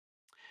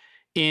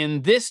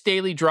In this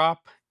daily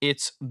drop,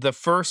 it's the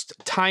first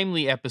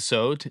timely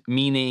episode,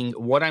 meaning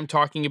what I'm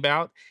talking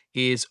about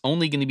is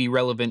only going to be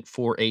relevant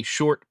for a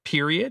short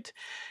period.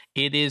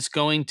 It is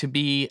going to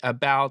be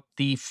about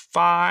the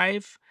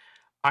 5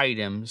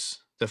 items,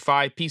 the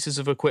 5 pieces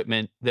of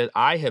equipment that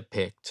I have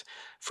picked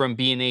from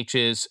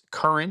B&H's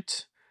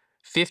current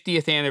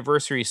 50th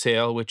anniversary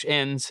sale, which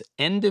ends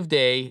end of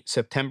day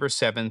September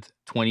 7th,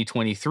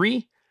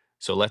 2023.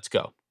 So let's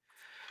go.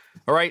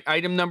 All right,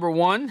 item number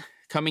 1,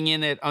 coming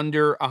in at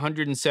under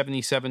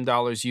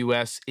 $177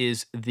 US,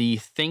 is the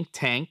Think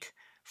Tank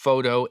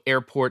Photo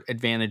Airport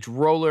Advantage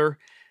Roller.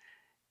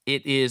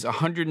 It is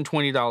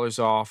 $120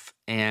 off,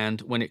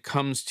 and when it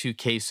comes to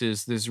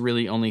cases, there's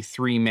really only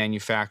 3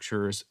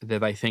 manufacturers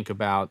that I think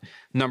about.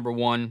 Number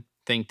 1,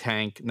 Think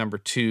Tank, number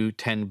 2,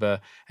 Tenba,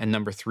 and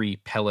number 3,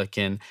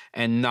 Pelican,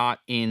 and not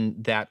in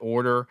that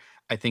order.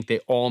 I think they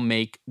all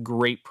make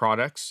great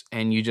products,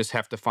 and you just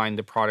have to find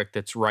the product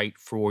that's right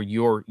for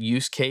your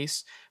use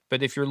case.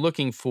 But if you're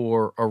looking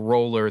for a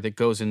roller that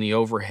goes in the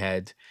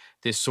overhead,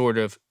 this sort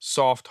of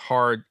soft,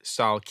 hard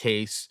style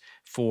case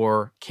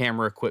for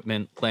camera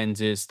equipment,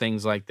 lenses,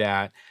 things like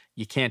that,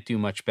 you can't do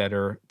much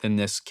better than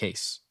this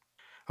case.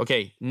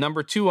 Okay,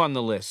 number 2 on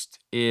the list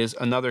is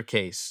another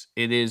case.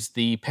 It is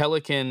the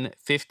Pelican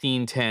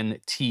 1510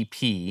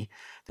 TP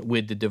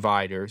with the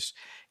dividers.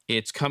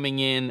 It's coming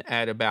in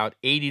at about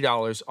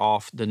 $80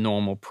 off the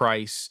normal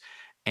price.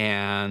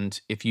 And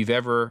if you've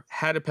ever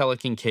had a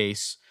Pelican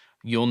case,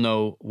 you'll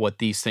know what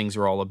these things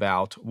are all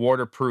about.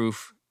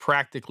 Waterproof,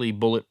 practically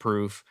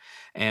bulletproof,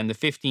 and the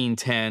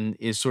 1510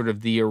 is sort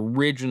of the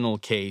original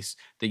case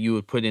that you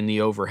would put in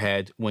the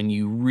overhead when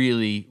you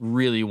really,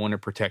 really want to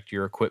protect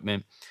your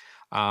equipment.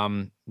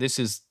 This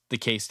is the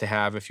case to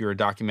have if you're a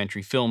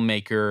documentary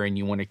filmmaker and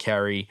you want to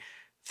carry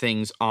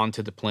things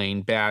onto the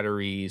plane,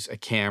 batteries, a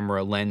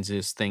camera,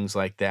 lenses, things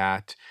like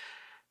that.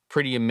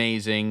 Pretty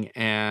amazing.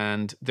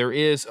 And there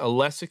is a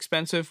less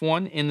expensive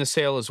one in the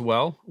sale as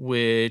well,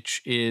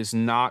 which is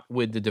not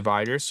with the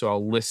dividers. So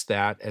I'll list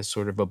that as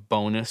sort of a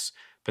bonus,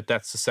 but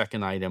that's the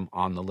second item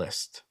on the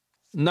list.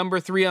 Number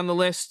 3 on the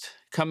list,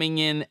 coming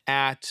in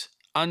at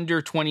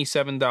under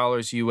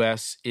 $27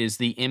 US, is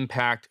the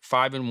Impact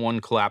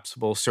 5-in-1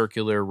 collapsible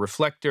circular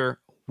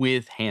reflector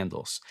with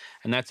handles.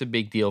 And that's a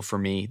big deal for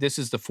me. This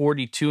is the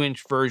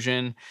 42-inch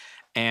version,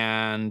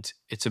 and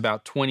it's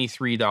about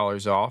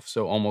 $23 off,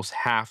 so almost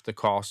half the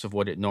cost of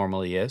what it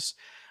normally is.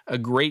 A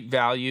great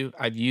value.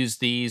 I've used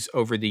these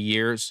over the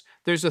years.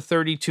 There's a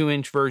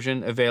 32-inch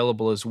version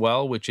available as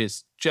well, which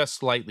is just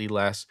slightly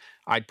less.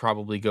 I'd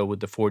probably go with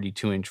the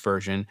 42-inch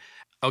version.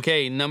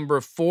 Okay, number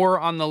 4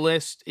 on the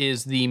list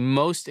is the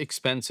most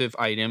expensive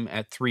item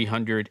at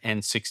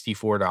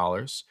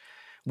 $364,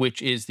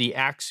 which is the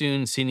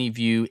Accsoon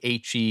CineView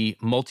HE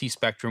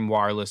multi-spectrum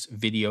wireless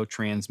video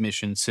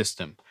transmission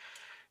system.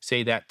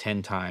 Say that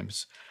 10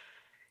 times.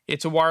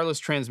 It's a wireless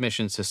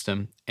transmission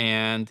system,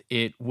 and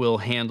it will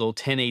handle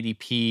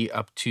 1080p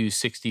up to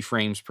 60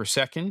 frames per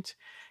second.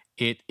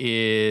 It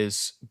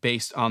is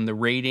based on the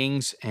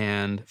ratings,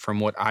 and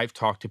from what I've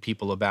talked to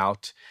people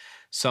about,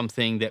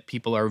 something that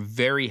people are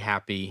very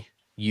happy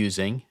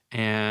using,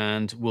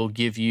 and will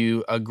give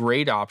you a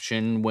great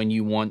option when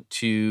you want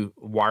to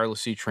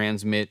wirelessly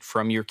transmit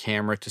from your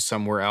camera to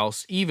somewhere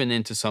else, even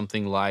into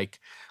something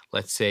like,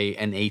 let's say,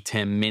 an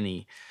A10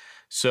 Mini.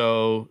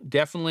 So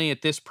definitely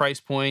at this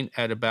price point,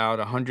 at about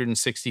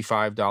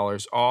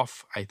 $165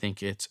 off, I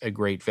think it's a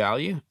great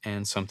value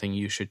and something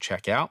you should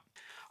check out.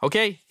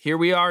 Okay, here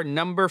we are,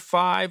 number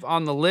 5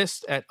 on the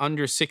list at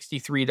under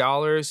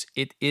 $63.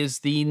 It is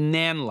the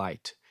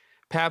Nanlite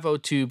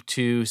PavoTube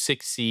 2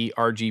 6C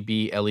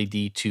RGB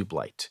LED tube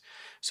light.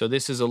 So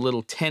this is a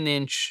little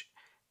 10-inch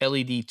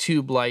LED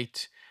tube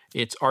light.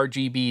 It's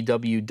RGB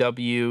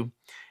WW.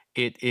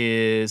 It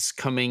is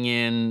coming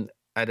in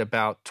at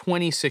about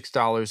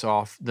 $26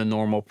 off the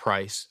normal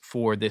price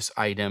for this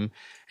item.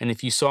 And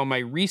if you saw my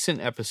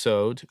recent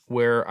episode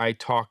where I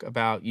talk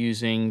about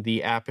using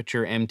the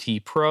Aperture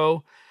MT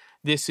Pro,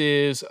 this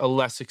is a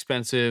less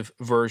expensive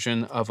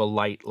version of a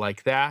light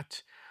like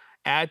that.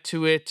 Add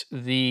to it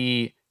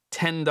the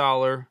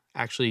 $10,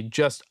 actually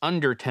just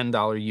under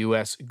 $10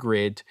 US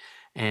grid,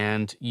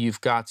 and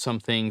you've got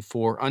something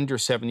for under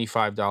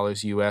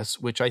 $75 US,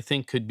 which I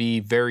think could be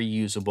very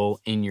usable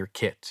in your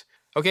kit.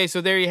 Okay,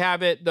 so there you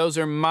have it. Those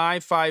are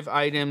my 5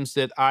 items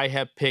that I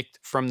have picked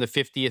from the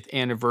 50th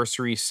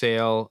anniversary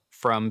sale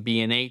from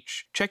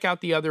B&H. Check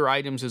out the other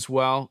items as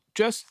well.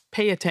 Just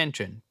pay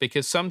attention,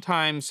 because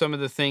sometimes some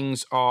of the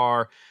things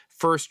are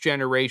first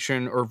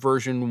generation or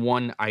version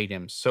 1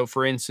 items. So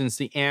for instance,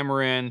 the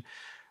Amaran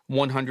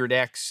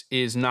 100X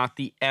is not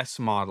the S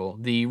model.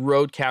 The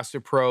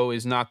Rodecaster Pro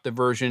is not the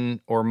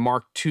version or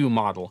Mark II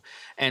model.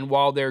 And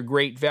while they're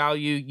great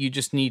value, you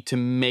just need to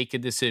make a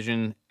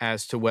decision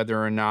as to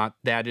whether or not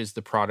that is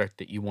the product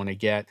that you want to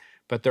get.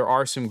 But there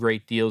are some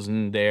great deals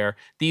in there.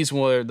 These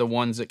were the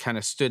ones that kind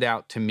of stood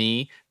out to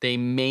me. They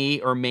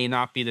may or may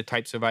not be the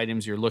types of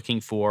items you're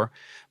looking for,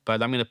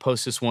 but I'm going to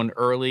post this one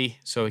early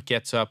so it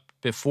gets up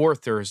before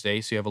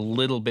Thursday, so you have a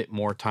little bit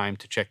more time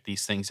to check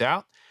these things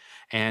out.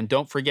 And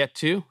don't forget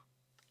to,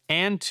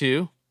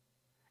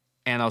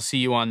 and I'll see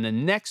you on the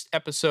next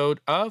episode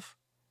of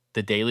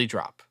The Daily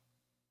Drop.